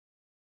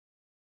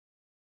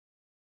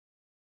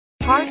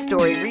Car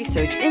Story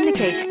research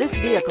indicates this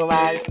vehicle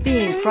as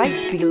being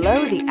priced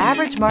below the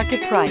average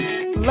market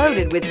price.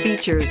 Loaded with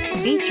features.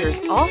 Features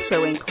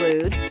also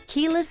include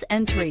keyless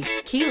entry,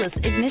 keyless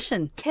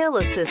ignition, hill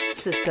assist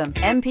system,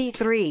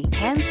 MP3,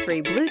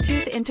 hands-free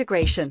Bluetooth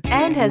integration,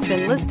 and has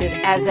been listed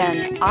as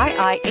an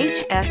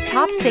IIHS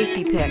top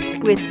safety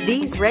pick with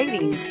these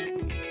ratings.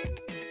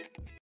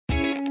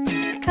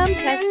 Come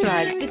test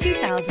drive the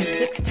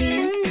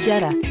 2016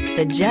 Jetta.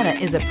 The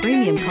Jetta is a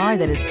premium car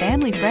that is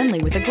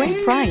family-friendly with a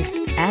great price,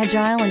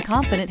 agile and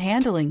confident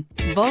handling.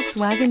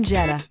 Volkswagen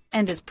Jetta,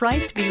 and is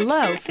priced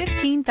below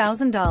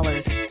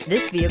 $15,000.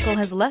 This vehicle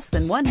has less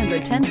than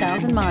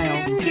 110,000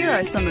 miles. Here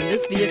are some of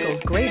this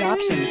vehicle's great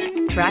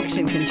options: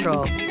 traction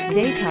control,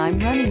 daytime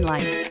running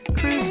lights,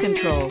 cruise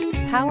control,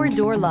 power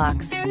door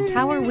locks,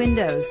 power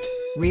windows,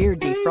 rear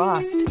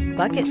defrost,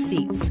 bucket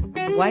seats,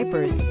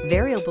 wipers,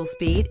 variable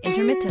speed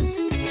intermittent.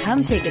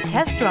 Come take a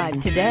test drive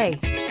today.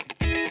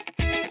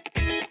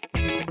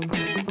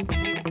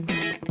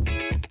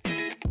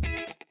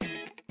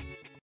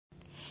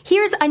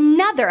 Here's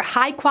another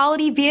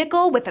high-quality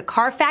vehicle with a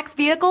Carfax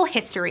Vehicle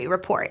History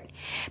Report.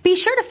 Be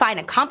sure to find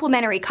a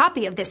complimentary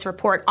copy of this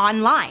report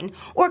online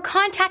or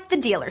contact the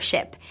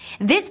dealership.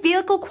 This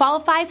vehicle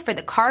qualifies for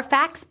the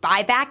Carfax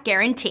Buyback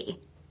Guarantee.